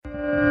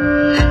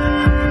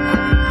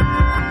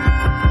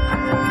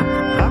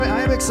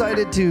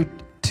excited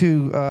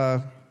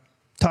to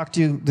talk to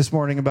you this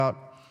morning about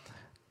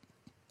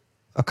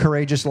a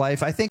courageous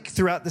life. I think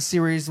throughout the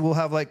series we'll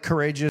have like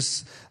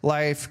courageous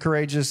life,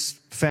 courageous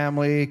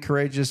family,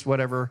 courageous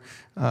whatever.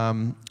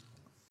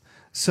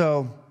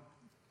 So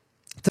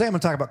today I'm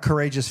going to talk about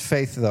courageous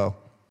faith, though.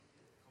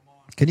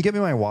 Can you give me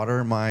my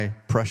water, my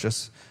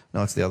precious?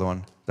 No, it's the other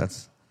one.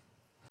 That's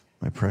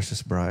my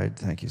precious bride.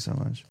 Thank you so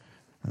much.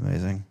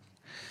 Amazing.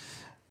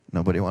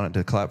 Nobody wanted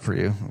to clap for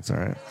you. It's all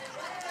right.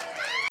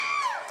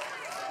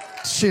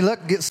 She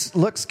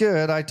looks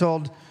good. I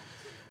saw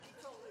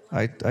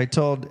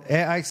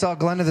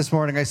Glenda this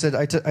morning. I said,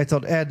 I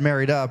told Ed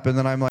married up, and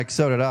then I'm like,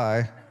 so did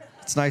I.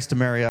 It's nice to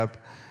marry up.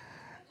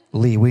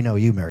 Lee, we know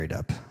you married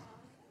up.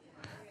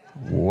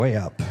 Way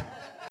up.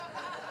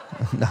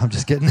 No, I'm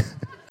just kidding.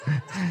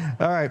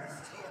 All right.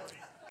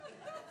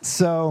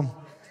 So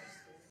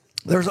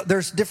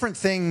there's different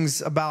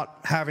things about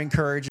having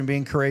courage and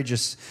being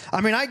courageous.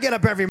 I mean, I get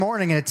up every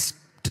morning, and it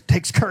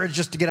takes courage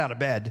just to get out of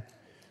bed.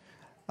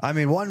 I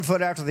mean, one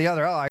foot after the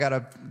other, I got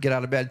to get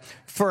out of bed.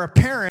 For a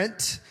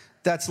parent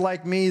that's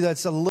like me,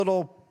 that's a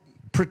little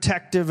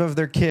protective of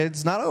their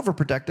kids, not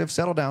overprotective,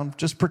 settle down,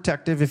 just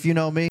protective. If you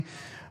know me,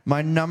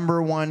 my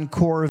number one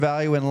core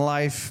value in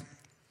life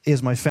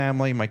is my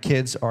family. My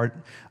kids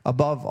are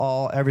above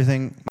all,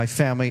 everything. My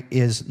family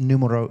is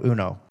numero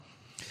uno.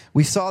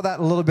 We saw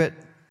that a little bit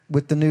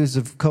with the news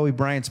of Kobe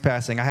Bryant's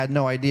passing. I had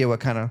no idea what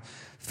kind of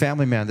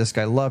family man this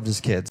guy loved his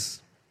kids.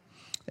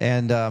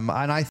 And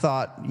I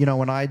thought,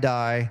 when I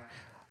die,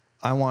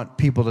 I want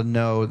people to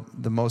know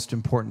the most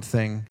important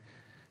thing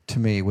to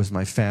me was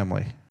my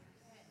family,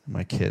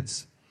 my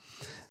kids.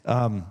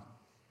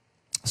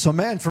 So,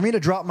 man, for me to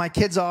drop my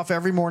kids off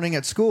every morning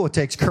at school, it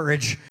takes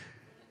courage.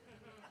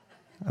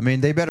 I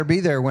mean, they better be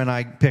there when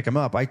I pick them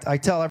up. I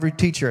tell every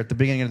teacher at the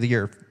beginning of the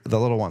year, the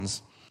little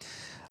ones,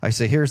 I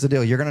say, here's the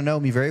deal. You're going to know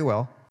me very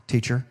well,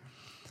 teacher.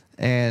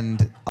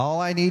 And all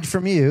I need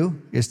from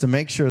you is to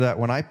make sure that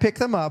when I pick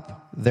them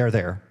up, they're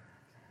there.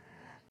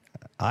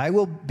 I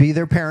will be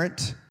their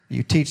parent.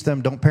 You teach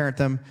them, don't parent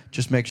them.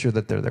 Just make sure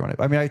that they're there.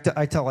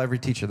 I tell every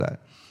teacher that.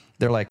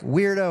 They're like,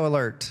 weirdo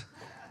alert.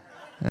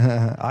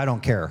 I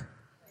don't care.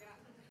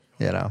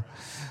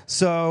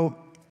 So,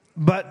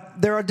 but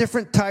there are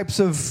different types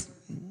of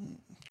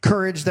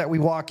courage that we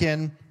walk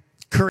in.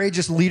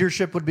 Courageous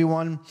leadership would be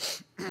one.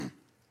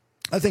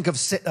 I think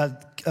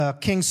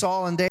of King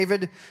Saul and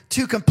David,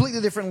 two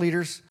completely different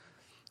leaders.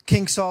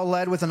 King Saul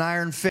led with an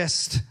iron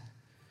fist.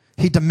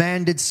 He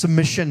demanded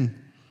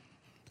submission,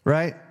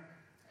 right?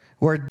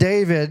 Where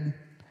David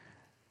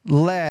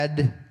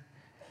led,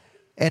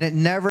 and it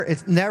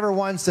never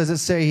once does it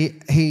say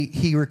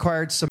he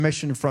required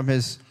submission from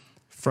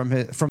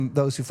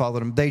those who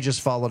followed him. They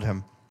just followed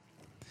him,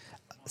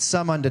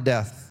 some unto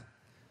death.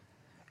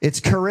 It's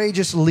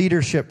courageous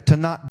leadership to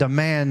not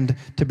demand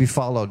to be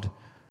followed,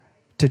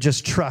 to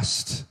just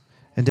trust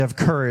and to have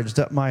courage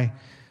that my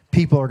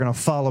people are going to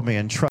follow me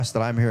and trust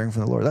that I'm hearing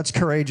from the Lord. That's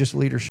courageous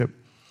leadership.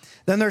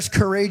 Then there's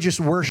courageous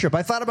worship.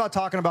 I thought about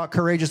talking about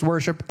courageous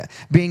worship,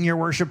 being your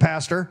worship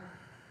pastor.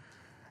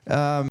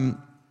 And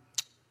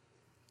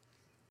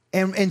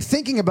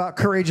thinking about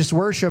courageous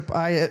worship,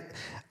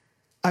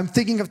 I'm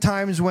thinking of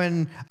times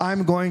when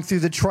I'm going through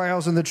the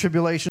trials and the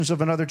tribulations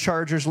of another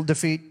Chargers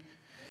defeat,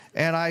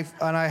 and I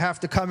have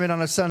to come in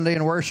on a Sunday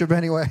and worship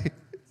anyway.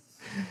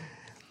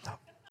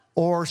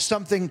 Or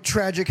something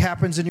tragic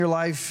happens in your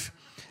life,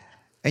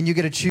 and you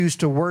get to choose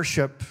to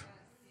worship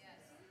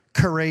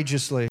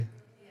courageously.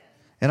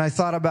 And I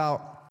thought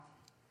about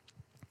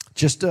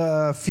just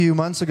a few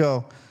months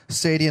ago,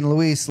 Sadie and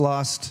Luis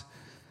lost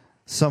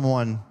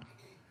someone.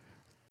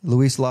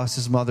 Luis lost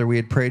his mother. We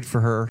had prayed for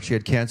her. She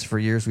had cancer for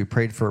years. We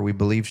prayed for her. We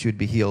believed she would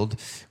be healed.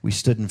 We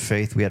stood in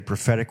faith. We had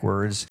prophetic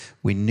words.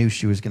 We knew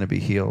she was going to be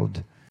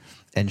healed.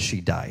 And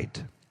she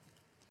died.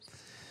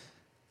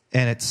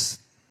 And it's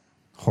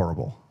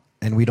horrible.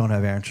 And we don't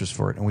have answers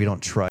for it. And we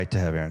don't try to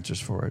have answers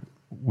for it.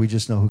 We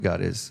just know who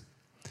God is.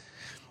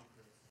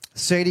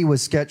 Sadie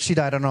was she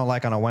died, I don't know,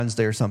 like on a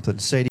Wednesday or something.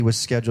 Sadie was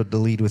scheduled to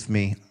lead with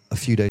me a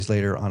few days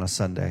later on a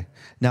Sunday.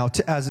 Now,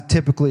 as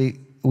typically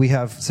we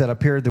have set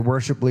up here, the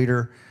worship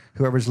leader,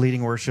 whoever's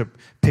leading worship,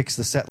 picks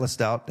the set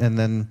list out, and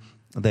then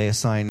they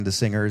assign the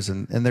singers.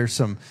 And there's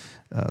some,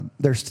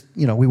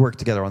 we work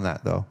together on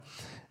that, though,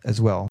 as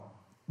well.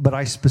 But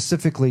I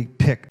specifically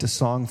picked a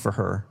song for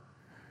her.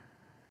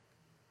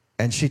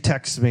 And she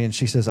texts me and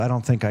she says, I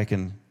don't think I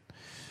can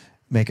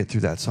make it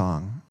through that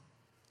song.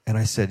 And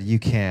I said, you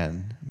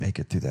can make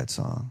it through that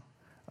song.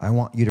 I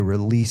want you to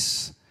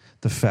release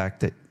the fact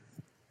that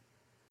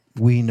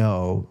we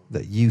know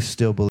that you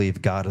still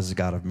believe God is a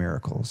God of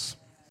miracles.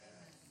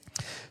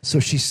 So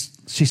she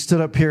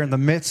stood up here in the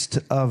midst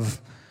of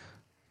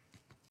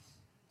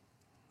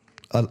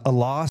a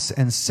loss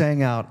and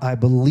sang out, I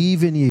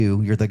believe in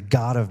you. You're the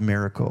God of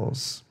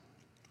miracles.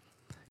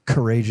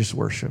 Courageous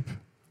worship.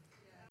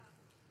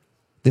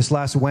 This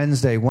last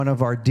Wednesday, one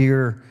of our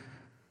dear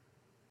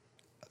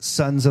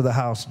sons of the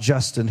house,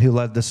 Justin, who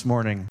led this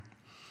morning,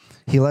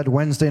 he led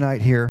Wednesday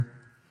night here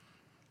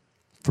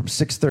from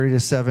 6:30 to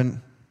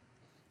 7.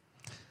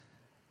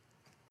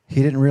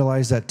 He didn't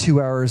realize that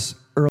 2 hours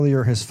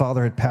earlier his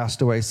father had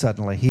passed away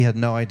suddenly. He had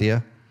no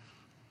idea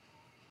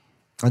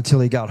until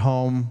he got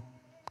home,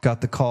 got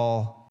the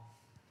call.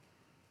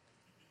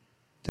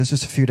 It was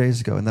just a few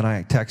days ago. And then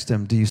I texted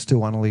him, do you still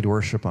want to lead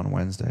worship on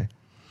Wednesday?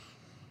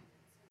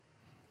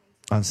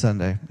 On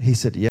Sunday. He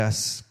said,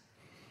 yes.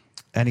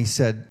 And he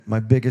said, my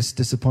biggest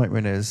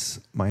disappointment is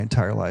my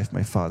entire life,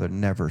 my father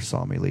never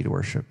saw me lead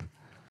worship.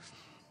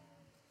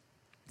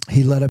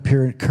 He led up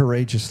here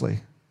courageously.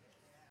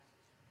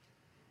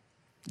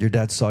 Your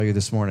dad saw you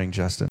this morning,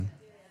 Justin.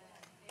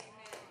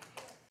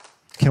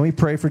 Can we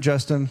pray for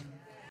Justin?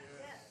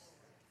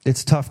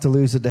 It's tough to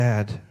lose a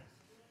dad.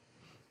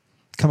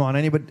 Come on,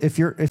 anybody, if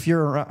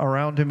you're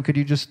around him, could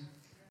you just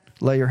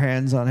lay your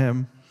hands on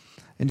him?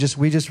 And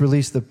we just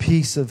release the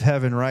peace of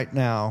heaven right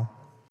now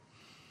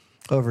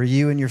over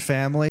you and your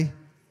family.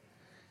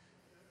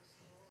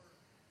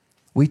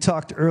 We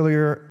talked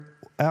earlier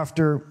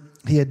after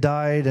he had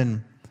died,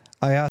 and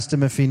I asked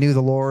him if he knew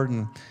the Lord,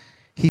 and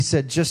he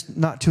said just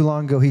not too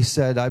long ago, he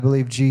said, I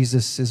believe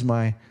Jesus is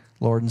my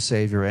Lord and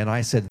Savior. And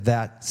I said,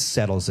 that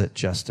settles it,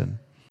 Justin.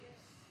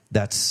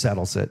 That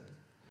settles it.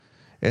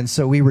 And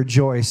so we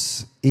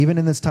rejoice, even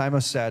in this time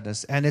of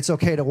sadness. And it's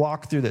okay to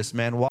walk through this,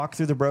 man. Walk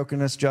through the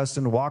brokenness,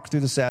 Justin. Walk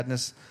through the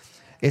sadness.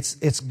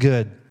 It's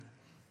good.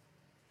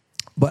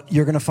 But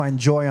you're going to find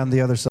joy on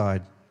the other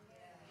side.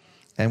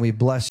 And we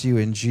bless you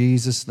in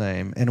Jesus'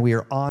 name. And we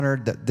are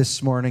honored that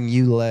this morning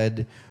you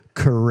led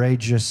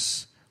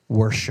courageous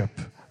worship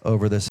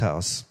over this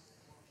house.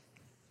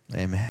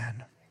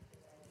 Amen.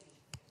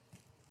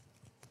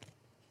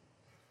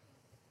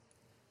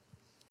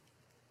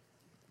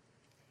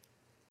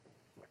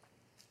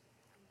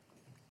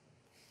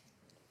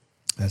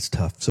 That's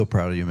tough. So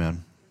proud of you,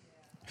 man.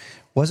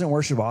 Wasn't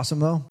worship awesome,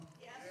 though?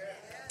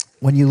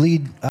 When you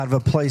lead out of a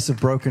place of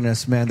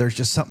brokenness, man, there's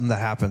just something that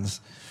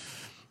happens.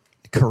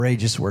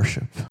 Courageous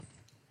worship.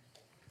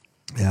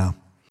 Yeah.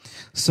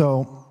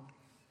 So,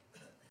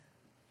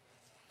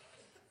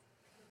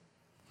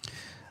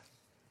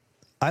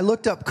 I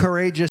looked up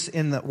courageous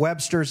in the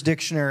Webster's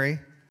dictionary,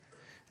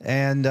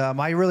 and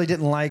I really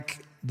didn't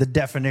like the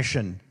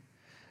definition,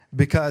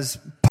 because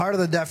part of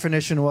the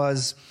definition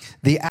was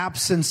the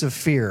absence of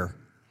fear.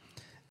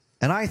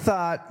 And I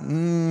thought,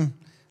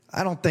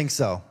 I don't think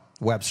so,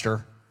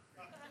 Webster.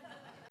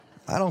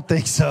 I don't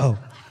think so.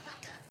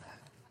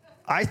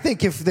 I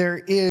think if there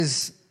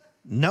is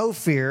no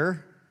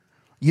fear,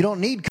 you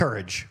don't need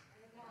courage.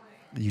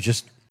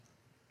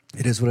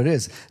 It is what it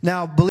is.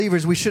 Now,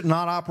 believers, we should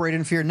not operate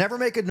in fear. Never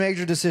make a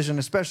major decision,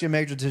 especially a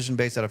major decision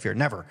based out of fear.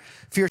 Never.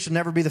 Fear should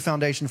never be the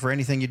foundation for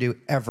anything you do,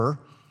 ever.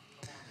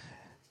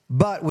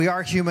 But we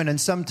are human,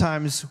 and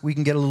sometimes we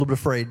can get a little bit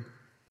afraid.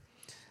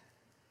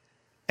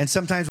 And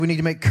sometimes we need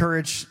to make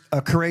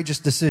courageous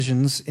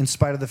decisions in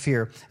spite of the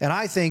fear. And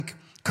I think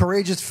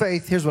courageous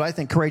faith, here's what I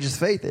think courageous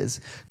faith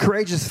is.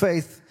 Courageous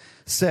faith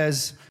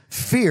says,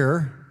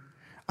 fear,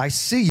 I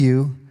see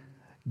you,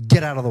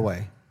 get out of the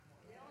way.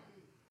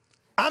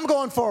 I'm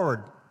going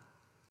forward.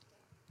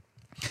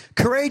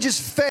 Courageous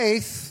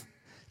faith,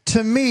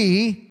 to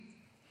me,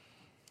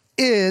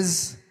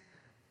 is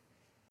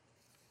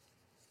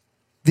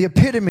the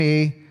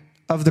epitome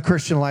of the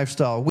Christian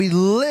lifestyle. We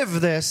live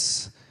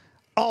this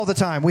all the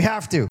time. We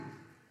have to,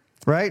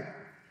 right?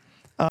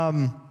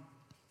 I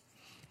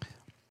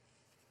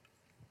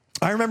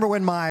remember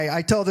when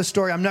I tell this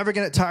story, I'm never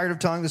going to get tired of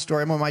telling this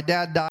story. When my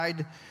dad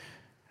died,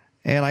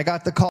 and I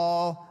got the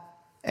call,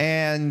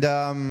 and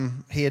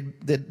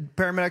the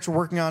paramedics were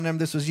working on him.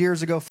 This was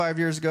years ago, 5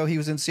 years ago. He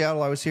was in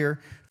Seattle. I was here.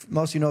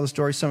 Most of you know the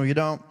story. Some of you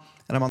don't.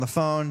 And I'm on the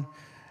phone,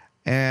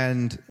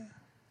 and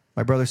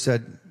my brother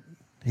said,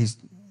 he's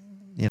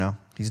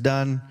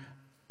done.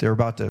 They're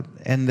about to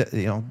end.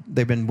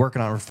 They've been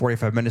working on it for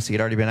 45 minutes. He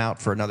had already been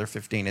out for another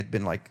 15. It'd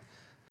been like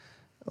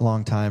a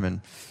long time,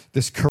 and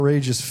this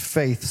courageous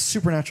faith,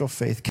 supernatural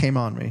faith, came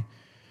on me,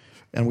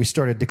 and we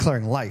started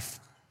declaring life.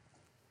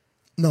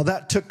 No,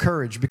 that took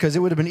courage, because it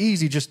would have been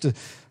easy just to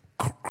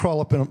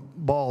crawl up in a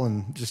ball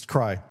and just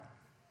cry.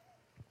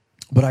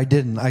 But I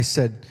didn't. I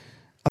said,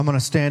 I'm going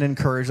to stand in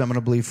courage. I'm going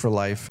to believe for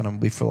life, and I'm going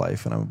to believe for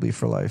life, and I'm going to believe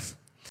for life.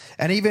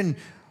 And even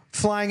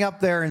flying up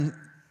there and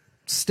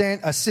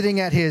sitting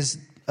at his,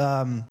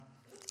 on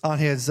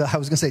his, I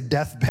was going to say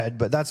deathbed,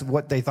 but that's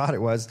what they thought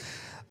it was.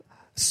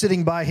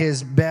 Sitting by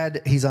his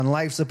bed, he's on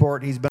life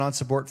support. He's been on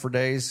support for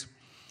days.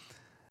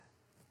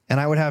 And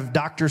I would have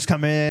doctors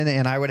come in,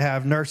 and I would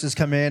have nurses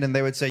come in, and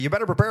they would say, you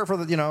better prepare for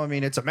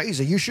it's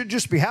amazing. You should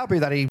just be happy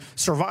that he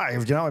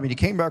survived. He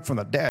came back from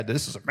the dead.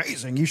 This is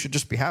amazing. You should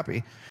just be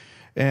happy.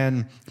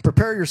 And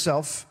prepare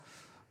yourself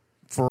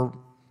for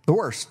the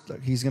worst.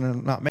 He's going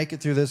to not make it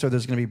through this, or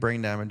there's going to be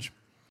brain damage.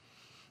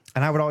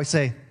 And I would always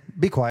say,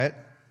 be quiet.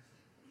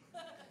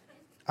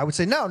 I would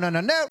say,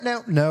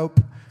 nope.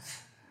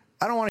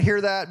 I don't want to hear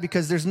that,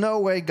 because there's no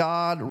way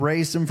God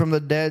raised him from the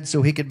dead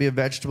so he could be a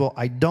vegetable.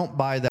 I don't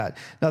buy that.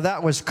 Now,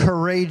 that was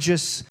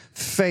courageous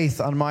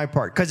faith on my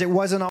part, because it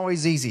wasn't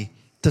always easy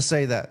to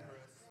say that.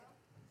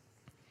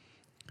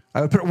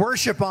 I would put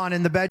worship on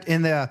in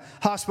the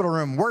hospital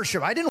room.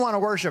 Worship. I didn't want to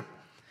worship.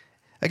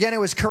 Again, it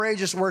was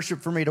courageous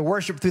worship for me, to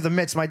worship through the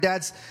midst. My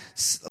dad's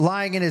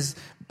lying in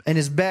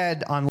his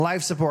bed on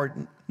life support,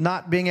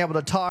 not being able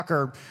to talk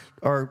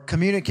or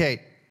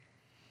communicate.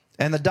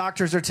 And the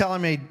doctors are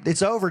telling me,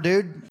 it's over,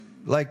 dude.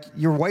 Like,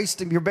 you're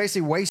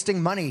basically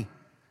wasting money.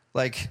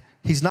 Like,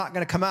 he's not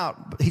going to come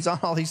out. He's on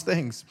all these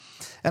things.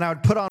 And I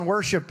would put on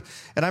worship.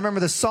 And I remember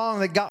the song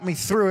that got me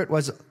through it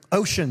was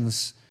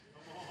Oceans.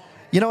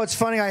 You know, it's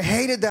funny. I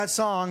hated that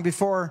song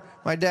before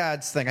my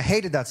dad's thing. I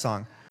hated that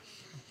song.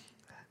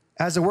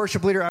 As a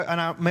worship leader,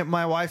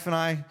 my wife and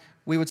I,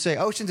 we would say,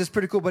 Oceans is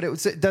pretty cool, but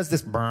it does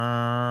this,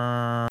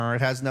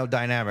 it has no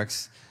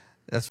dynamics.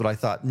 That's what I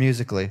thought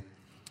musically.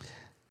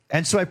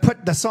 And so I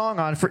put the song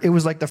on. It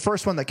was like the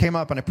first one that came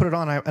up, and I put it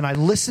on, and I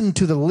listened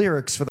to the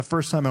lyrics for the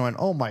first time, and I went,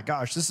 oh my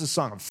gosh, this is a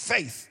song of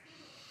faith.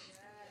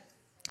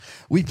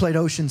 We played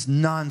Oceans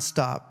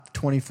nonstop,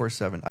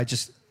 24/7. I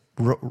just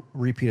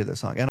repeated the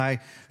song. And I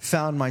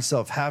found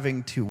myself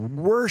having to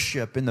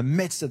worship in the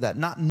midst of that,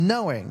 not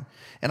knowing.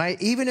 And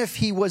even if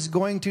he was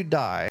going to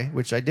die,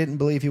 which I didn't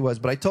believe he was,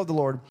 but I told the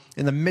Lord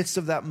in the midst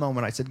of that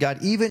moment, I said, God,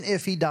 even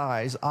if he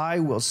dies, I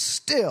will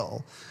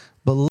still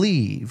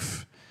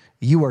believe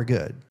you are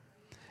good.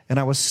 And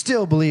I will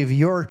still believe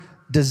your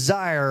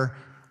desire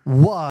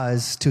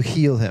was to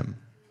heal him.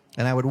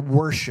 And I would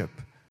worship.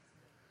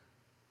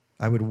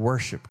 I would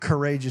worship.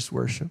 Courageous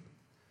worship.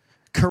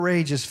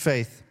 Courageous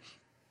faith.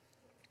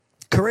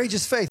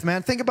 Courageous faith,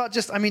 man. Think about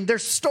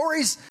there's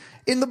stories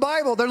in the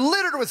Bible. They're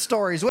littered with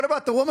stories. What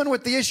about the woman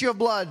with the issue of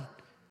blood?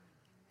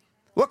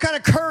 What kind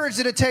of courage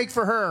did it take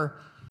for her?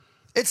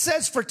 It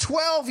says for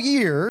 12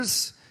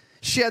 years,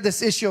 she had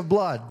this issue of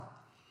blood.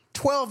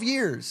 12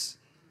 years.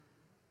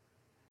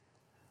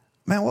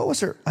 Man, what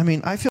was her?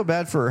 I feel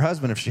bad for her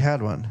husband if she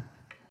had one.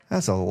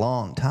 That's a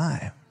long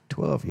time.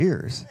 12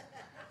 years.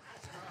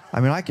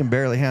 I can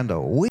barely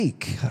handle a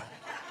week.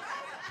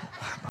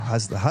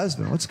 As the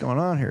husband, what's going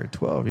on here?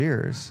 12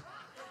 years.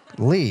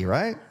 Lee,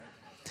 right?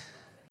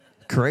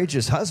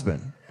 Courageous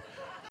husband.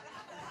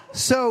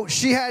 So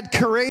she had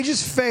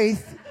courageous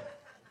faith.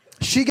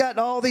 She got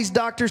all these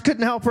doctors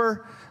couldn't help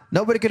her.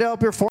 Nobody could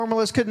help her.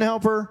 Formalists couldn't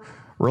help her.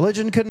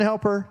 Religion couldn't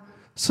help her.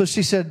 So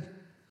she said,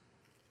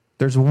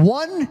 there's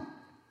one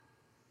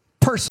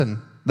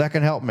person that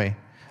can help me.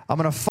 I'm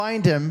going to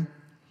find him.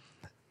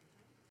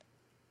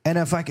 And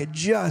if I could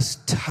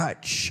just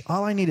touch,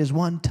 all I need is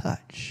one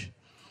touch,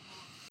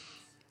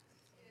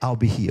 I'll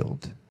be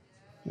healed.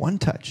 One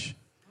touch.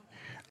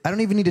 I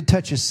don't even need to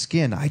touch his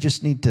skin. I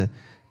just need to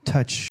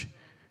touch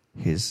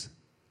his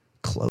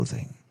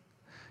clothing.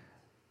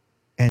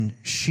 And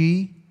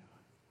she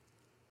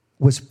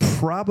was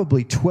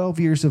probably 12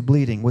 years of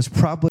bleeding, was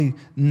probably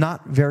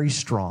not very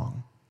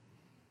strong,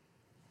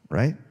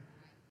 right?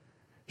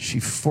 She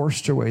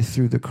forced her way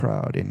through the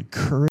crowd in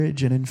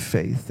courage and in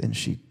faith, and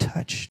she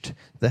touched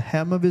the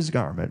hem of his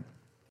garment.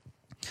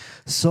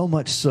 So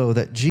much so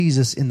that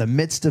Jesus, in the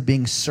midst of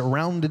being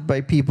surrounded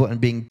by people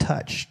and being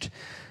touched,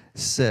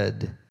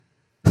 said,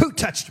 who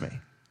touched me?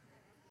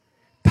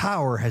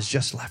 Power has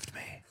just left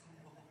me.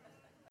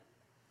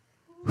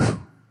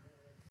 Whew.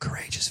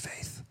 Courageous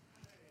faith.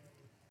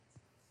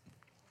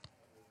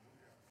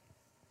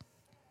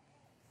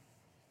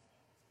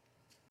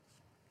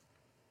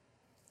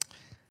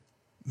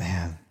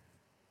 Man,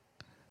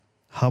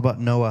 how about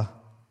Noah?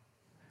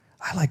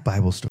 I like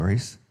Bible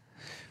stories.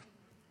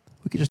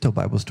 We could just tell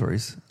Bible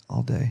stories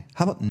all day.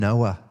 How about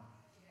Noah?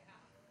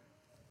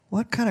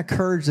 What kind of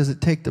courage does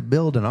it take to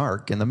build an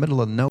ark in the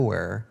middle of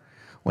nowhere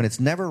when it's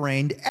never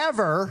rained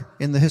ever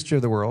in the history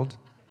of the world?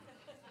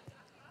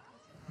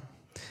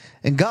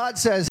 And God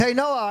says, hey,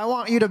 Noah, I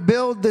want you to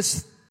build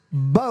this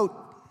boat.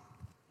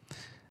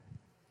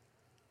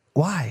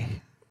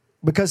 Why?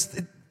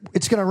 Because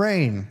it's going to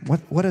rain.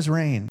 What is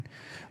rain?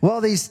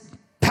 Well, these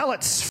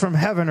pellets from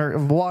heaven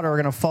of water are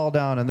going to fall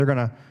down, and they're going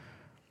to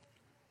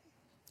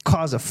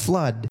cause a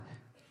flood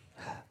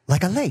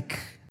like a lake.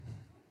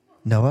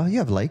 Noah, you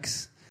have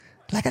lakes.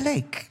 Like a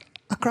lake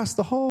across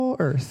the whole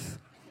earth.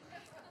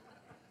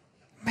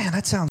 Man,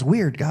 that sounds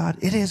weird, God.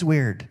 It is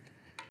weird.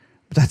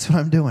 But that's what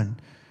I'm doing.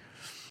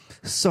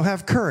 So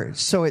have courage.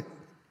 So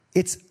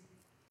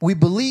we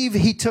believe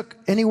he took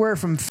anywhere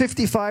from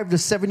 55 to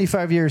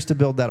 75 years to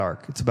build that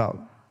ark. It's about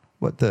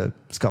what the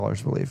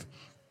scholars believe.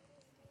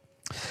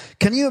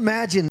 Can you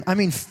imagine?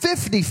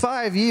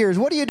 55 years.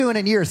 What are you doing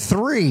in year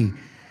 3?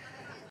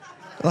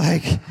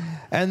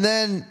 And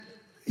then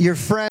your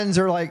friends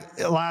are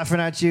laughing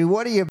at you.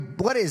 What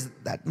is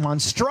that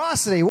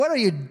monstrosity? What are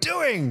you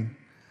doing?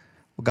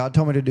 Well, God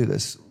told me to do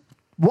this.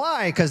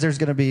 Why? Because there's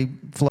going to be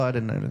flood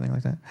and everything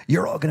like that.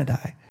 You're all going to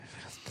die.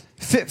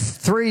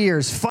 3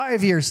 years,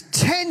 5 years,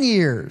 10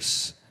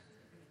 years.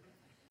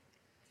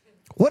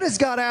 What has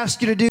God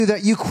asked you to do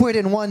that you quit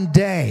in one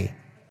day?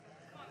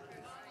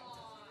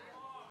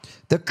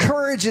 The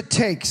courage it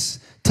takes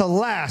to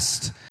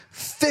last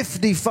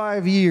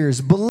 55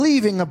 years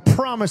believing a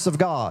promise of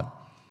God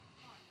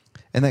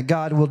and that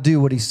God will do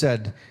what he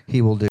said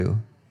he will do.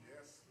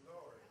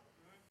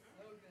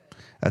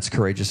 That's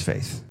courageous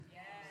faith.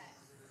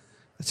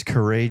 That's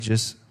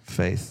courageous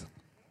faith.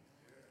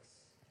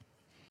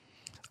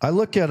 I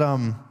look at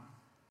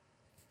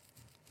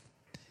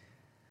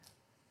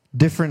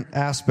different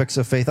aspects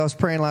of faith. I was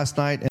praying last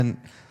night, and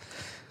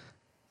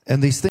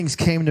these things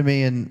came to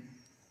me, and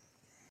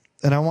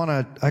I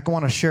want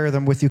to share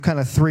them with you. Kind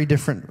of three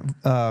different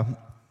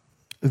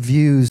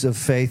views of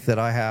faith that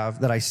I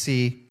have, that I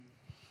see.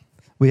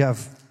 We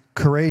have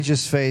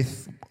courageous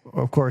faith,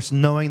 of course,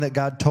 knowing that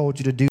God told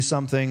you to do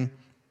something,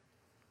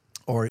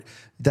 or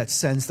that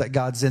sense that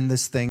God's in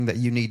this thing that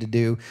you need to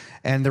do.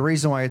 And the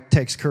reason why it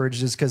takes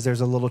courage is because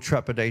there's a little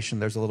trepidation,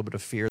 there's a little bit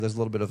of fear, there's a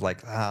little bit of like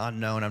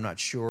unknown, I'm not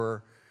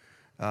sure.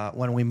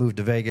 When we moved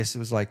to Vegas, it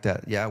was like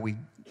that. Yeah, we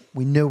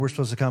knew we were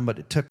supposed to come, but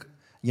it took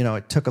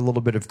a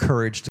little bit of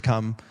courage to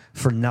come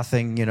for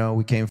nothing.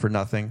 We came for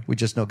nothing. We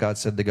just know God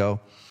said to go.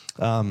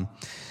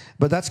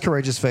 But that's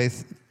courageous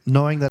faith,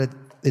 knowing that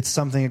it's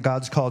something that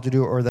God's called you to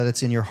do, or that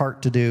it's in your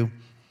heart to do,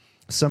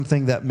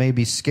 something that may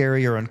be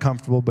scary or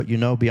uncomfortable, but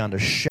beyond a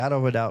shadow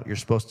of a doubt you're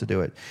supposed to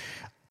do it.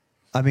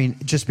 I mean,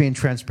 just being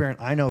transparent,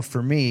 I know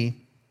for me,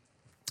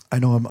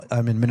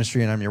 I'm in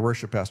ministry and I'm your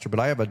worship pastor, but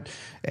I have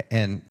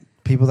and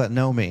people that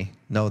know me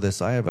know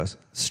this, I have a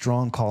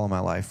strong call in my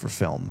life for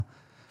film.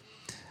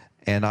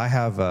 And I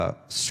have a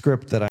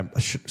script that I'm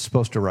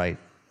supposed to write,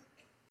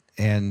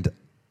 and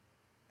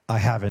I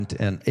haven't.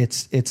 And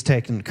it's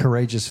taken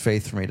courageous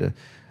faith for me to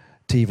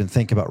even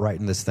think about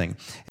writing this thing.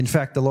 In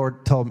fact, the Lord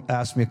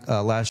asked me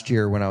last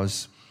year when I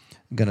was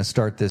going to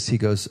start this, he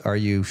goes, are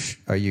you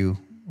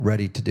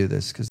ready to do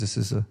this? Because this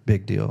is a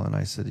big deal. And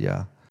I said,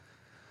 yeah.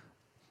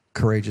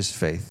 Courageous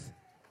faith.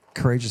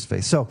 Courageous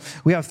faith. So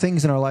we have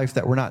things in our life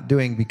that we're not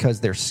doing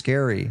because they're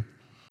scary,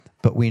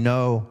 but we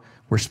know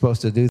we're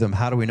supposed to do them.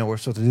 How do we know we're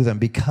supposed to do them?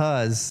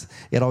 Because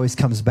it always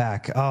comes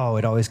back. Oh,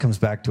 it always comes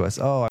back to us.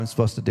 Oh, I'm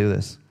supposed to do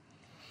this.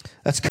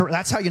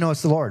 That's how you know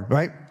it's the Lord,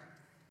 right?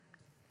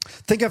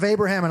 Think of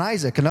Abraham and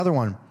Isaac, another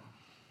one,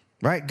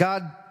 right?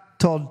 God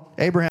told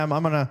Abraham,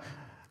 I'm going to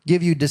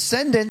give you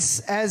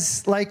descendants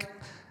as like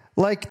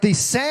the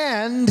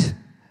sand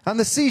on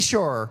the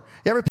seashore.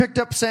 You ever picked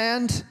up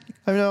sand?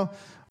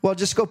 Well,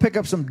 just go pick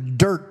up some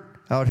dirt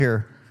out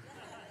here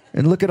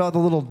and look at all the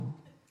little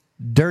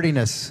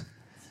dirtiness.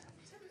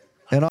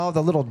 And all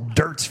the little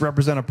dirts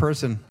represent a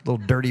person,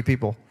 little dirty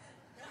people.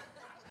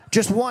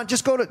 Just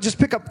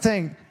pick up a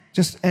thing.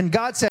 And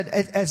God said,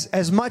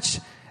 as much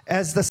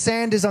as the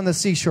sand is on the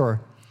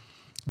seashore,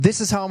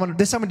 this is how many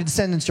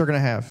descendants you're going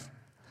to have.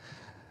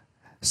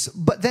 So,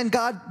 but then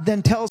God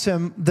tells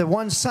him, the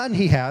one son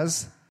he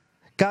has,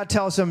 God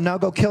tells him, now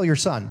go kill your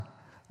son.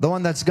 The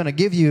one that's going to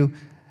give you,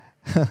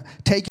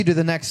 take you to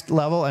the next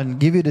level and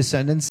give you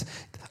descendants.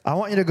 I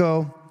want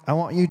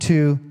you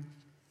to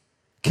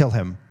kill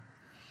him.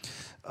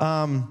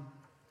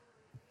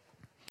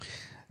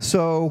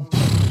 So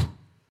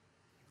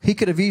he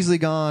could have easily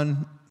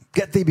gone,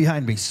 get thee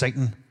behind me,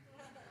 Satan.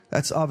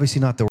 That's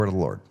obviously not the word of the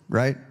Lord,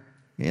 right?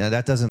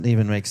 That doesn't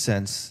even make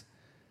sense.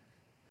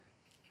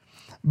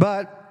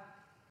 But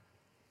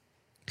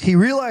he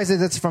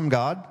realizes it's from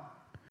God.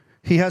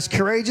 He has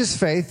courageous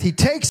faith. He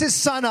takes his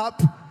son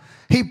up.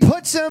 He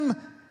puts him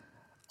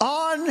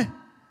on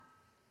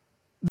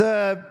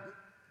the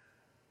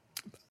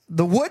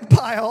wood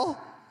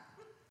pile.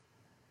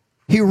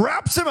 He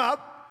wraps him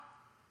up.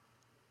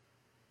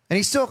 And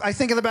he's still, I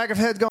think, in the back of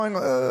his head going,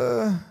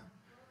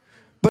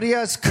 but he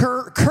has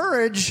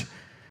courage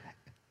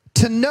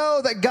to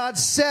know that God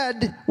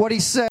said what he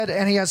said,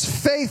 and he has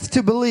faith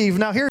to believe.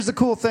 Now, here's the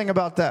cool thing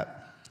about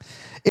that.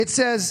 It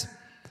says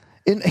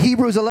in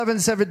Hebrews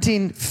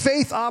 11:17,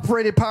 faith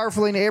operated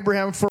powerfully in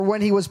Abraham, for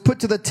when he was put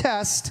to the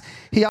test,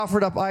 he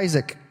offered up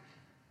Isaac.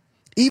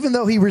 Even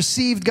though he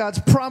received God's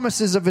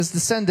promises of his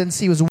descendants,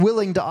 he was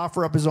willing to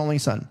offer up his only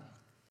son.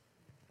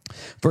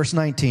 Verse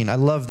 19, I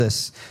love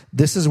this.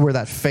 This is where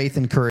that faith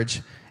and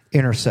courage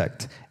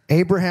intersect.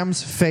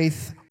 Abraham's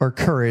faith or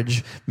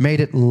courage made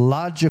it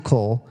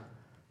logical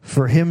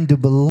for him to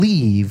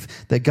believe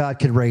that God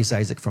could raise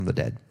Isaac from the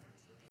dead.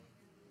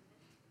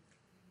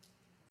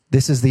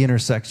 This is the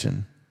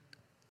intersection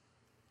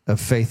of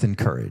faith and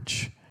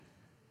courage.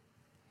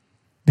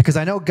 Because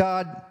I know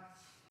God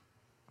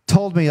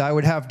told me I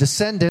would have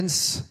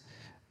descendants,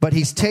 but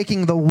he's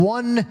taking the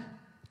one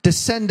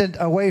descendant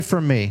away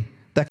from me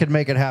that could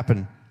make it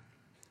happen.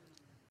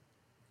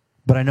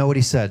 But I know what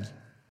he said.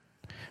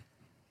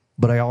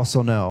 But I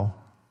also know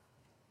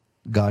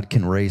God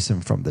can raise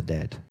him from the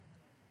dead.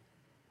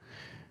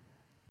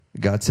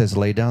 God says,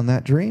 lay down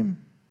that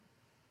dream.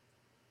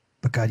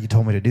 But God, you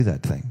told me to do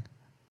that thing.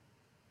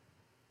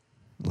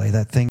 Lay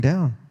that thing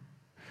down.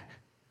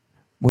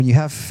 When you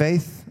have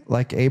faith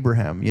like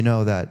Abraham, you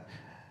know that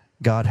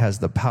God has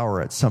the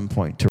power at some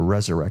point to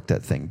resurrect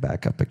that thing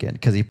back up again,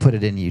 because he put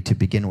it in you to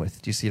begin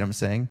with. Do you see what I'm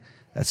saying?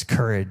 That's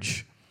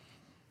courage.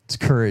 It's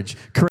courage.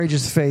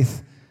 Courageous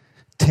faith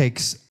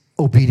takes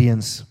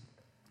obedience.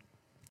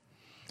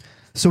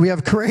 So we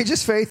have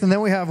courageous faith, and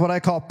then we have what I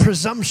call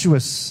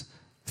presumptuous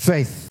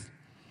faith.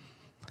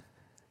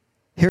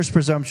 Here's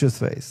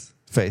presumptuous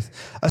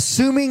faith.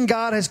 Assuming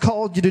God has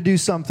called you to do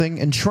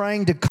something and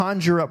trying to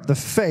conjure up the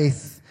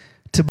faith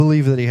to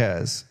believe that he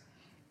has.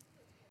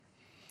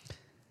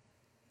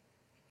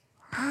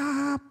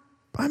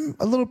 I'm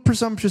a little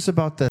presumptuous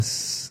about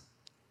this.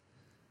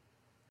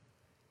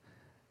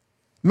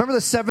 Remember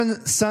the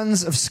 7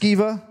 sons of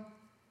Sceva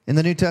in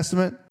the New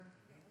Testament?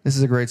 This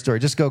is a great story.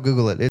 Just go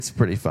Google it. It's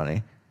pretty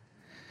funny.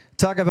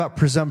 Talk about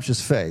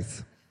presumptuous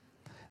faith.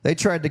 They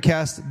tried to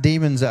cast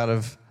demons out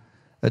of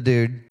a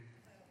dude,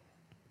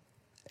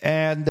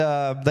 and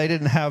they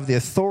didn't have the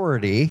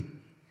authority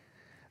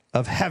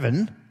of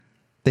heaven.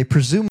 They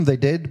presumed they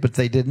did, but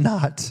they did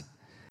not.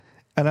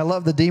 And I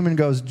love the demon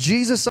goes,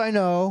 Jesus I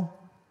know,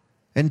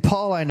 and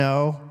Paul I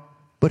know,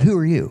 but who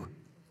are you?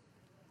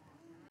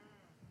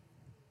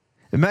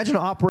 Imagine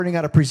operating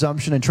out of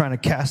presumption and trying to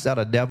cast out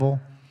a devil,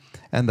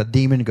 and the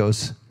demon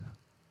goes,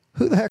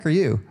 who the heck are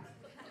you?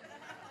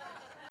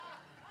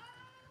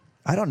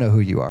 I don't know who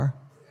you are.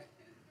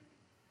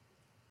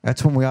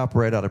 That's when we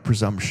operate out of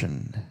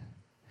presumption.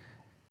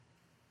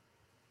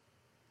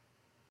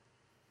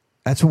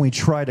 That's when we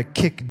try to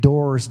kick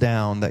doors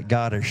down that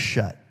God has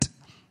shut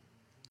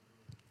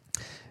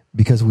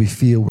because we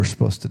feel we're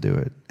supposed to do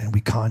it, and we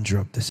conjure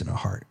up this in our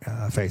heart.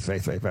 Faith.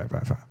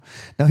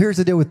 Now, here's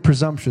the deal with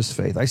presumptuous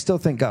faith. I still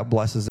think God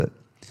blesses it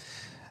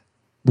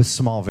with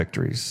small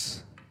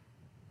victories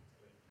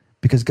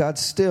because God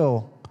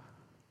still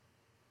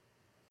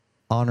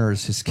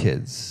honors his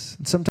kids.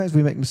 And sometimes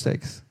we make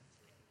mistakes.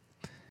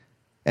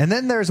 And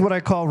then there's what I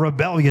call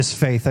rebellious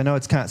faith. I know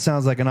it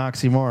sounds like an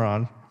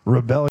oxymoron.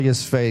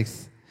 Rebellious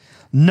faith.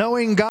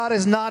 Knowing God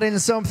is not in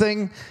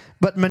something,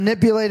 but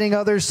manipulating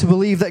others to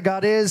believe that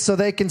God is so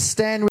they can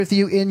stand with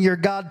you in your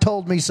God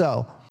told me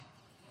so.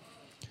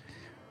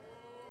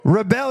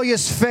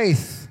 Rebellious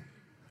faith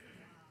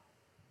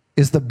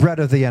is the bread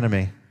of the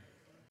enemy.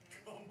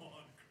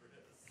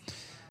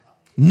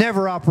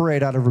 Never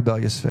operate out of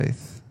rebellious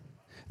faith.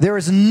 There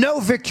is no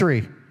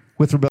victory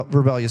with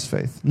rebellious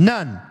faith.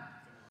 None.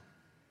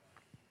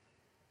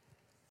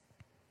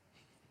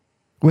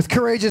 With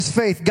courageous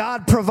faith,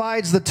 God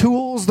provides the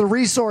tools, the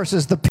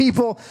resources, the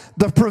people,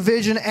 the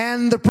provision,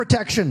 and the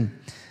protection.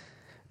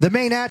 The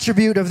main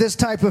attribute of this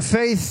type of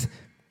faith,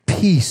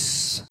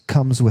 peace,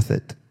 comes with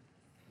it.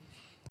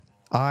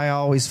 I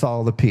always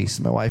follow the peace.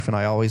 My wife and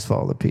I always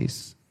follow the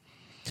peace.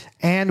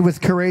 And with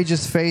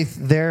courageous faith,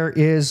 there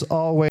is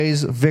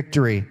always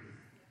victory.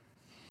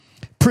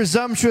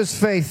 Presumptuous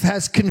faith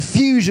has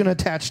confusion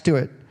attached to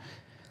it.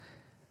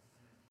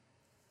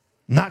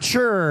 Not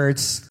sure.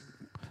 It's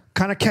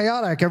kind of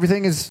chaotic.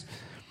 Everything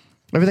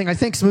I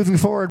think is moving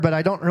forward, but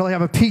I don't really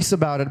have a peace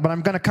about it. But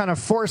I'm going to kind of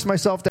force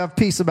myself to have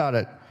peace about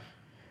it.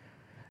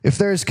 If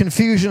there's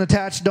confusion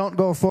attached, don't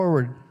go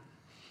forward.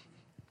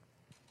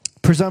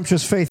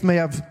 Presumptuous faith may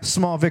have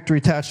small victory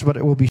attached, but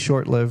it will be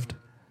short-lived.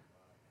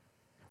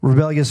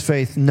 Rebellious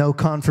faith, no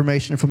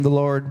confirmation from the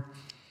Lord.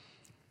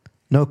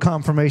 No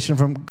confirmation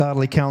from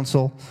godly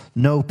counsel,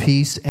 no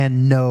peace,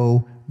 and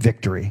no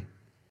victory.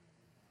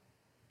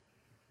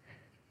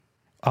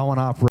 I want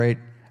to operate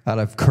out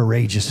of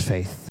courageous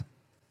faith.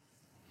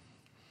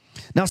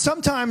 Now,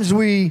 sometimes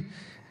we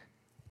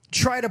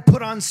try to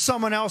put on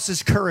someone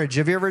else's courage.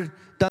 Have you ever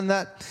done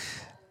that?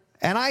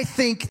 And I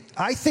think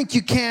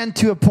you can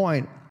to a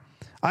point.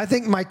 I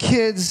think my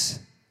kids,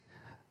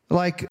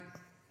 like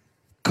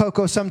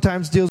Coco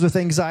sometimes deals with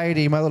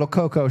anxiety. My little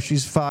Coco,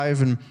 she's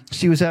 5, and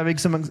she was having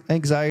some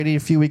anxiety a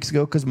few weeks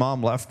ago because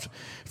Mom left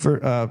for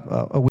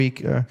a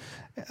week,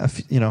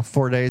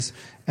 4 days,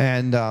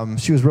 and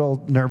she was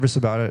real nervous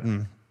about it.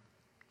 And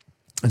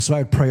so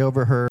I'd pray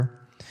over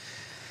her,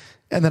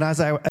 and then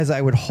as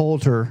I would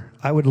hold her,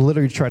 I would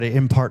literally try to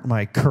impart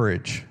my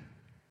courage.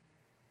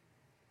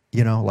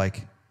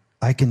 Like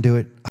I can do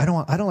it. I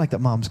don't like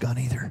that Mom's gone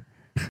either.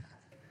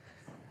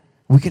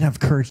 We can have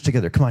courage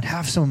together. Come on,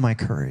 have some of my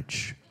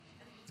courage.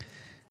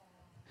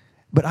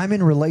 But I'm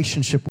in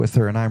relationship with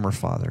her, and I'm her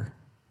father.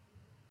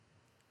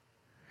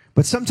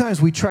 But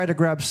sometimes we try to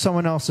grab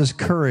someone else's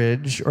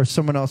courage or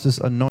someone else's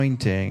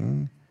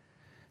anointing,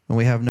 and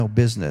we have no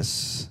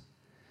business.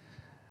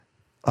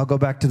 I'll go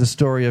back to the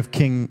story of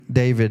King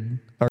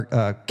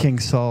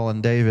Saul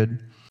and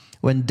David.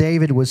 When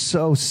David was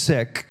so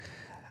sick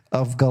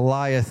of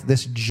Goliath,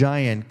 this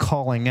giant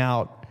calling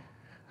out,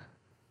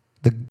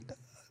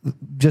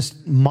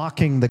 just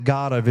mocking the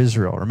God of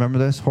Israel. Remember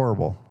this?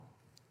 Horrible.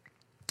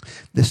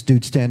 This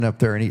dude standing up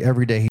there, and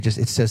every day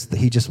it says that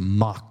he just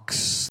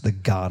mocks the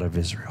God of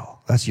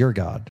Israel. That's your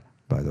God,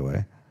 by the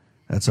way.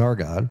 That's our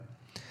God.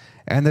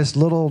 And this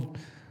little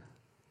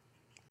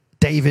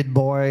David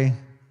boy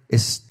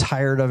is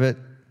tired of it.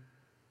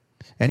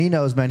 And he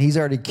knows, man, he's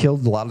already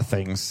killed a lot of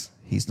things.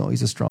 He's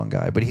a strong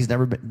guy, but he's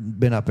never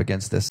been up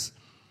against this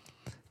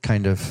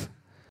kind of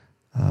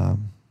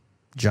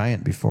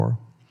giant before.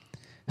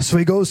 So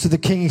he goes to the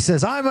king. He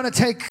says, I'm going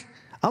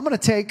to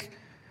take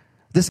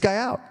this guy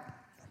out.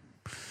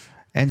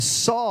 And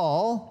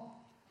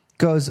Saul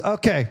goes,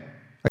 okay,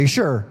 are you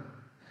sure?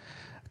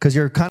 Because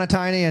you're kind of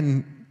tiny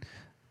and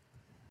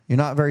you're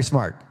not very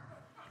smart.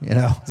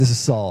 This is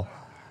Saul.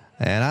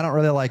 And I don't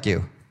really like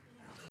you.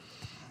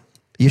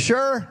 You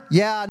sure?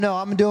 Yeah, no,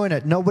 I'm doing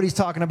it. Nobody's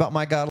talking about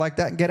my God like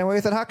that and getting away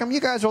with it. How come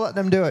you guys are letting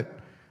them do it?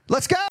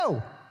 Let's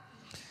go.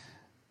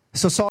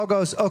 So Saul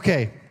goes,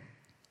 okay,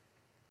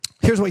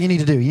 here's what you need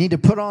to do. You need to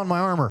put on my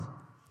armor.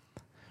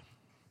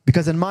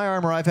 Because in my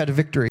armor, I've had a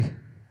victory.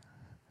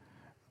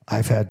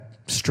 I've had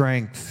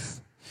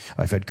strength.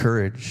 I've had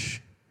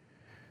courage.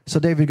 So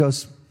David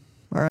goes,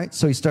 all right.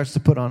 So he starts to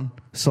put on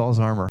Saul's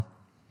armor.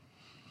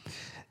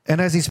 And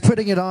as he's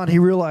putting it on, he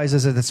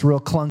realizes that it's real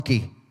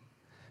clunky.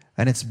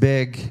 And it's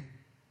big.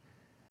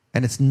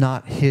 And it's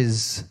not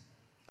his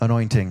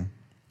anointing.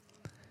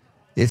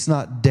 It's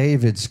not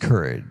David's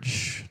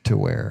courage to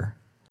wear.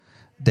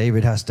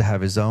 David has to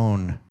have his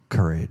own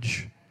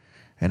courage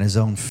and his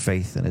own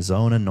faith and his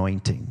own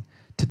anointing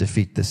to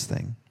defeat this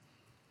thing.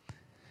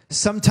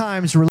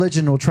 Sometimes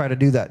religion will try to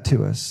do that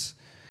to us.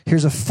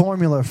 Here's a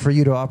formula for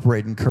you to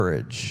operate in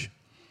courage.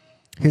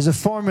 Here's a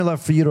formula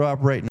for you to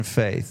operate in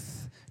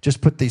faith.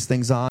 Just put these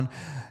things on,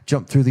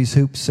 jump through these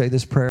hoops, say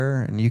this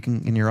prayer, and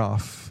you're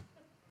off.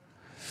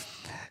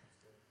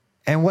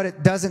 And what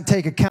it doesn't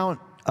take account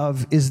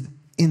of is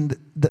in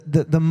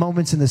the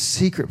moments in the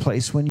secret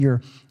place when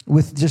you're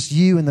with just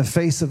you in the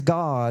face of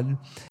God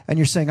and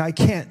you're saying, I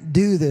can't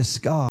do this,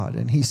 God.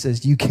 And he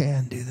says, you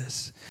can do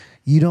this.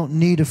 You don't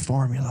need a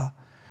formula.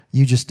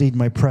 You just need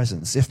my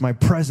presence. If my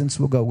presence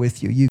will go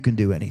with you, you can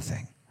do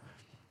anything.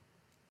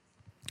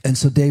 And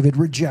so David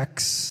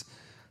rejects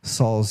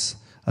Saul's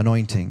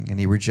anointing and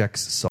he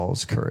rejects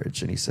Saul's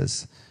courage. And he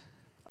says,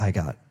 I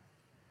got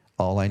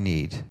all I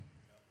need.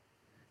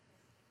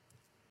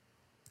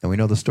 And we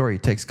know the story. He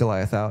takes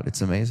Goliath out. It's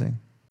amazing.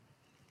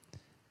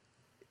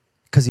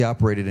 Because he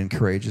operated in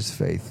courageous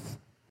faith.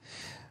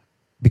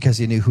 Because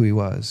he knew who he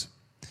was.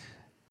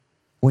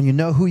 When you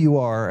know who you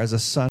are as a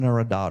son or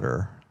a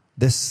daughter,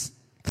 this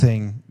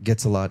thing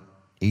gets a lot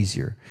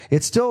easier.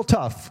 It's still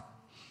tough.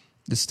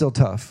 It's still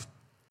tough.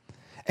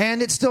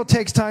 And it still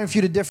takes time for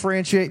you to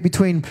differentiate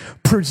between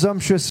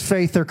presumptuous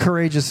faith or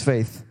courageous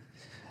faith.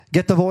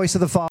 Get the voice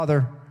of the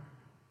Father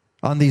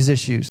on these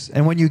issues.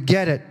 And when you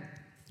get it,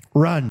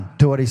 run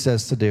to what he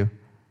says to do.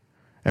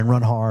 And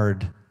run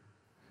hard.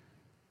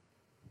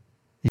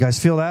 You guys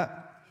feel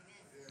that?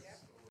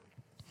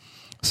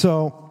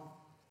 So,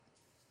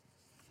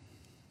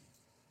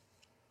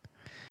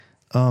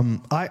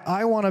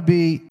 I want to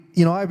be,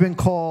 I've been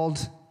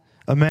called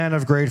a man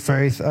of great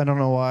faith. I don't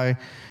know why.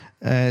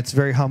 It's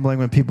very humbling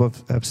when people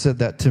have said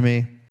that to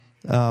me.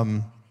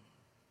 But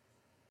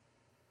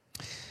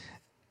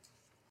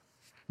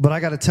I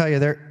got to tell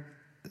you,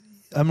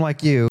 I'm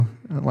like you,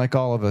 like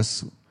all of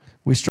us.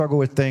 We struggle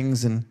with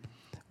things and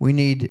we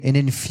need an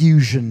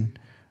infusion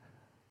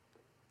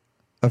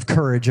of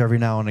courage every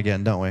now and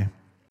again, don't we?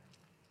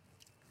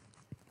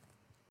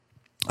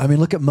 I mean,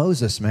 look at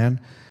Moses, man.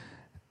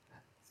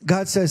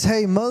 God says,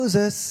 hey,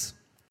 Moses.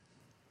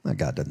 No,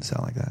 God doesn't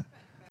sound like that.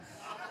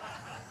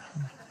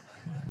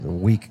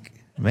 Weak,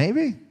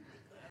 maybe?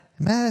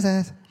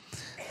 Moses.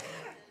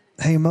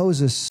 Hey,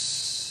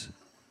 Moses,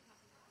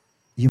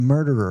 you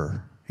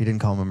murderer. He didn't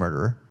call him a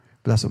murderer,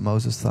 but that's what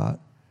Moses thought.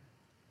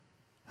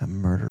 A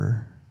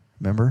murderer.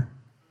 Remember?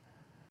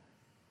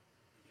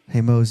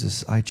 Hey,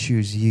 Moses, I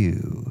choose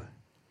you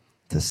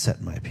to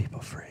set my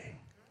people free.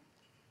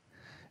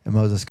 And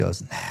Moses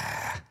goes,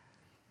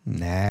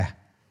 nah.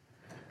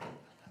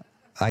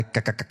 I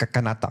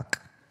cannot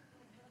talk.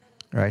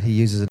 Right? He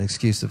uses an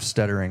excuse of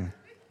stuttering,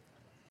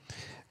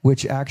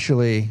 which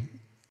actually,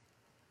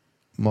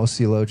 most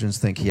theologians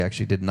think he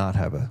actually did not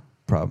have a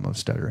problem of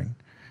stuttering.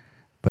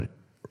 But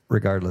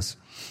regardless,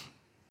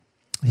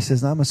 he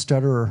says, I'm a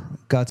stutterer.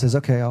 God says,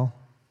 okay, I'll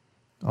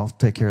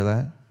take care of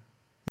that.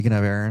 You can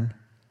have Aaron.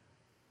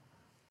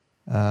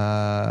 I'm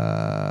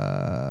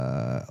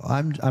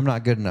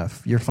not good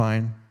enough. You're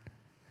fine.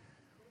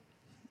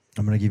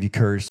 I'm going to give you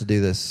courage to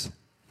do this.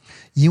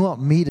 You want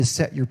me to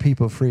set your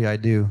people free? I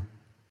do.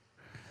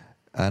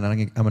 And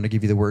I'm going to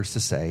give you the words to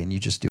say, and you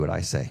just do what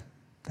I say.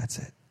 That's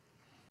it.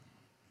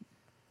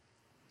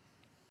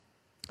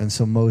 And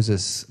so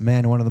Moses,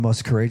 man, one of the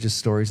most courageous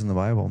stories in the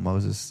Bible,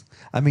 Moses.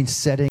 I mean,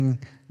 setting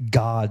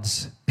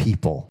God's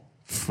people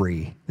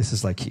free. This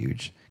is like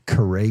huge.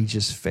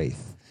 Courageous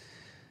faith.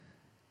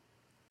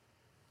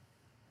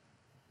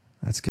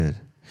 That's good.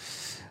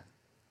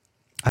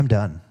 I'm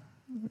done.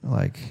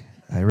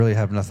 I really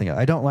have nothing.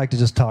 I don't like to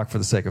just talk for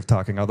the sake of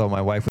talking, although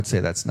my wife would say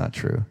that's not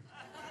true.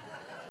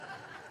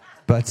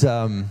 But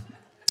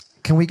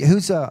can we?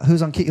 Who's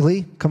on key?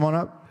 Lee, come on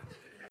up.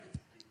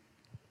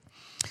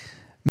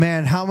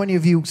 Man, how many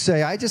of you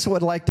say, I just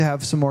would like to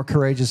have some more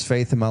courageous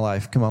faith in my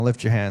life? Come on,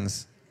 lift your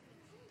hands.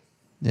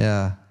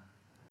 Yeah.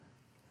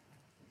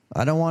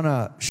 I don't want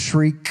to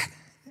shriek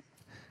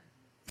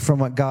from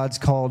what God's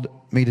called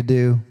me to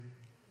do.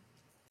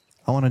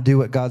 I want to do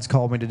what God's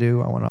called me to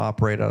do. I want to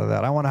operate out of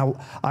that. I want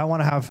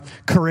to have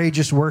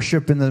courageous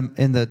worship in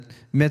the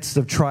midst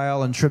of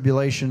trial and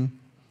tribulation.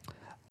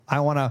 I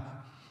want to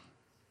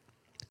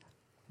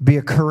be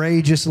a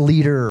courageous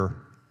leader,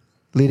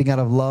 leading out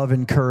of love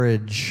and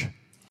courage.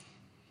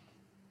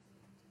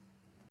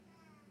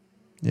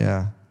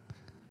 Yeah.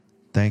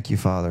 Thank you,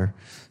 Father.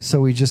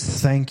 So we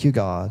just thank you,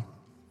 God.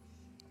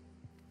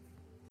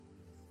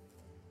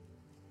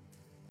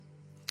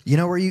 You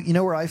know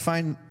where I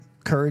find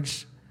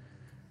courage,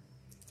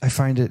 I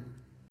find it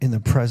in the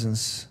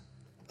presence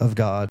of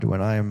God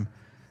when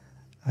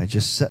I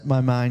just set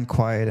my mind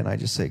quiet and I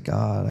just say,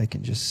 God, I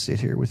can just sit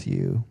here with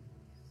you.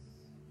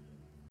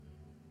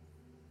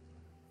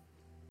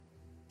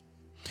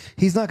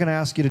 He's not going to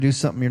ask you to do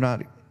something you're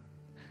not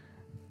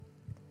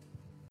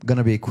going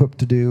to be equipped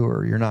to do,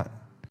 or you're not,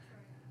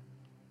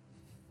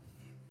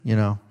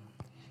 going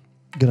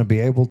to be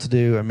able to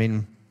do. I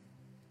mean,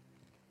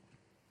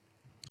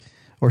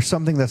 or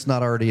something that's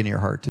not already in your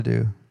heart to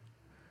do.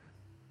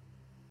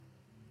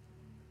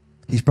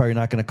 He's probably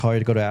not going to call you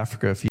to go to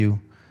Africa if you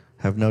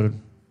have no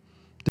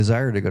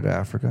desire to go to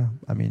Africa.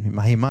 I mean,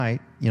 he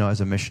might,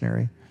 as a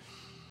missionary.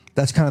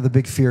 That's kind of the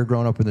big fear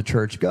growing up in the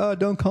church. God,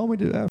 don't call me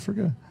to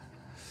Africa.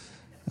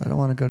 I don't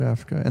want to go to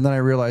Africa. And then I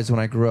realized when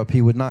I grew up,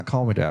 he would not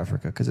call me to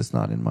Africa because it's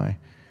not in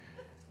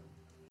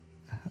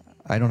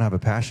I don't have a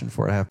passion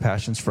for it. I have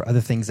passions for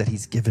other things that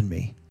he's given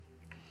me.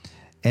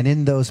 And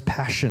in those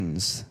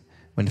passions,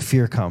 when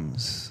fear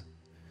comes,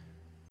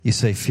 you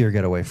say, fear,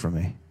 get away from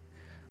me.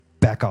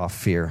 Back off,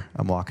 fear.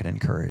 I'm walking in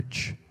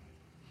courage.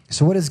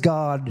 So what has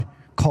God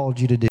called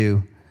you to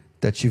do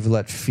that you've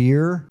let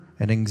fear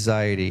and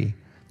anxiety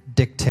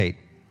dictate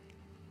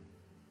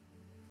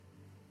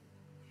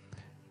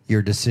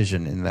your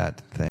decision in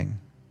that thing?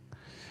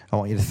 I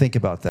want you to think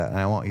about that, and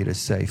I want you to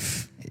say,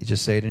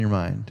 just say it in your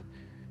mind.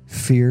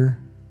 Fear,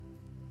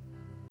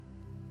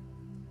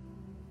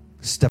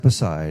 step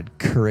aside.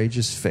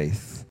 Courageous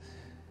faith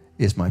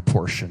is my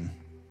portion.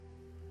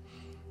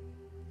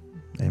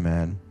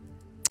 Amen.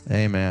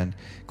 Amen.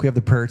 Can we have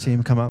the prayer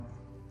team come up?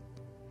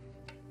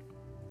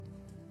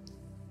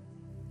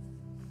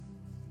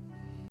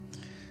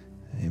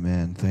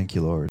 Amen. Thank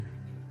you, Lord.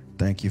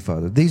 Thank you,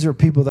 Father. These are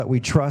people that we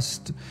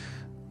trust.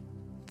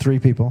 3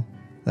 people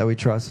that we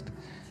trust.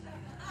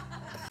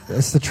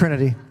 It's the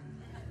Trinity.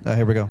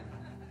 Here we go.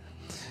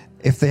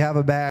 If they have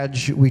a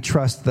badge, we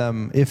trust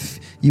them. If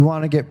you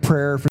want to get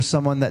prayer for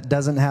someone that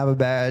doesn't have a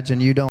badge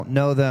and you don't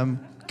know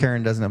them,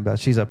 Karen doesn't have a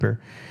badge. She's up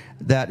here.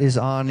 That is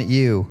on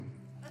you.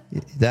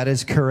 That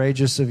is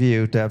courageous of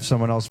you to have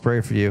someone else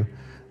pray for you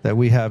that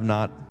we have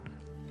not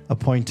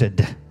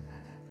appointed.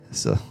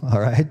 So,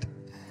 all right.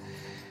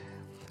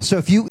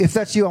 So if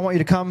that's you, I want you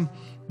to come.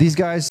 These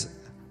guys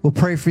will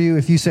pray for you.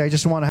 If you say, I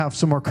just want to have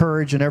some more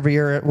courage in every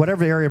area,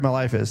 whatever the area of my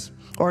life is.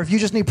 Or if you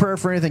just need prayer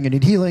for anything, you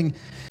need healing,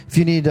 if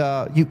you need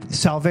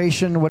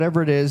salvation,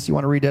 whatever it is, you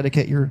want to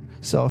rededicate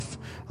yourself,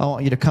 I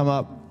want you to come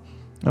up.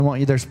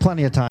 There's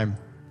plenty of time.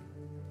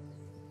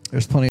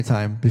 There's plenty of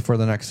time before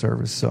the next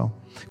service. So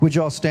would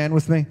you all stand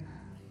with me?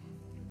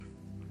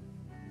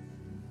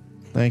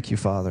 Thank you,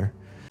 Father.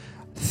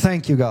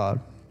 Thank you,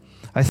 God.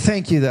 I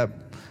thank you that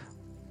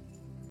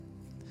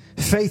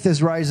faith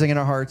is rising in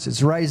our hearts.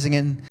 It's rising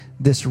in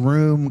this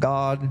room,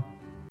 God.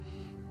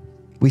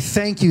 We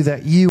thank you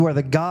that you are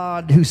the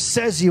God who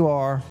says you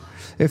are.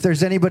 If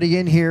there's anybody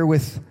in here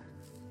with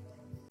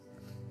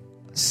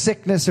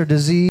sickness or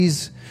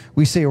disease,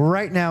 we say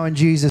right now in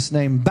Jesus'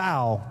 name,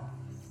 bow.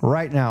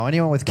 Right now.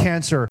 Anyone with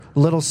cancer,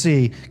 little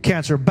c,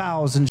 cancer,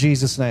 bows in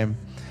Jesus' name.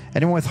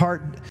 Anyone with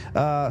heart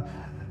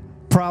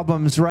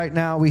problems right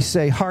now, we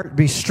say heart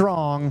be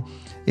strong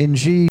in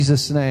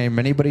Jesus' name.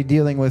 Anybody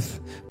dealing with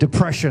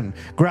depression,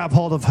 grab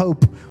hold of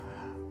hope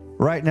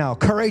right now.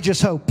 Courageous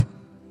hope.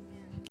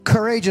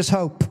 Courageous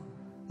hope.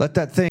 Let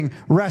that thing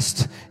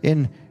rest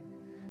in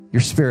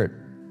your spirit.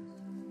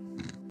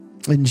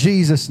 In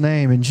Jesus'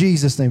 name. In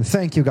Jesus' name.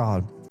 Thank you,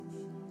 God.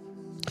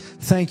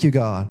 Thank you,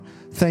 God.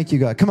 Thank you,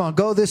 God. Come on,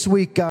 go this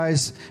week,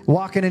 guys.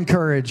 Walking in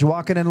courage,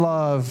 walking in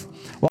love,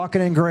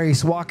 walking in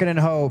grace, walking in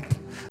hope.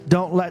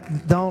 Don't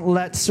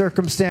let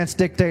circumstance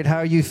dictate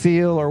how you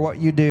feel or what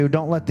you do.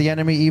 Don't let the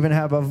enemy even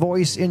have a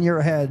voice in your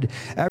head.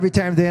 Every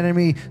time the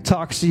enemy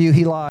talks to you,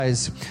 he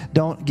lies.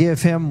 Don't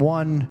give him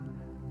 1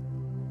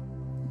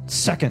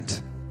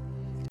 second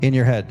in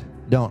your head.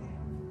 Don't.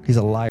 He's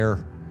a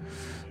liar.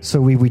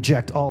 So we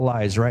reject all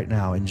lies right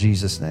now in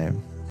Jesus'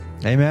 name.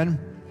 Amen.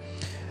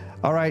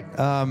 All right.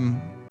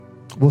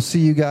 We'll see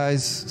you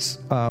guys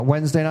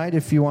Wednesday night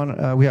if you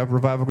want. We have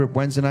revival group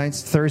Wednesday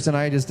nights. Thursday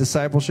night is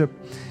discipleship.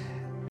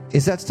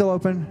 Is that still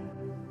open?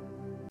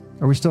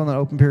 Are we still in that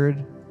open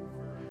period?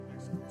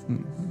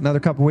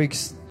 Another couple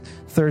weeks.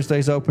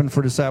 Thursday's open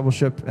for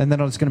discipleship, and then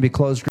it's going to be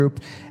closed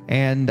group.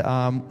 And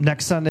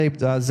next Sunday,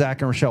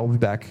 Zach and Rochelle will be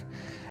back.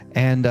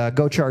 And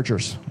go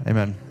Chargers.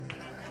 Amen.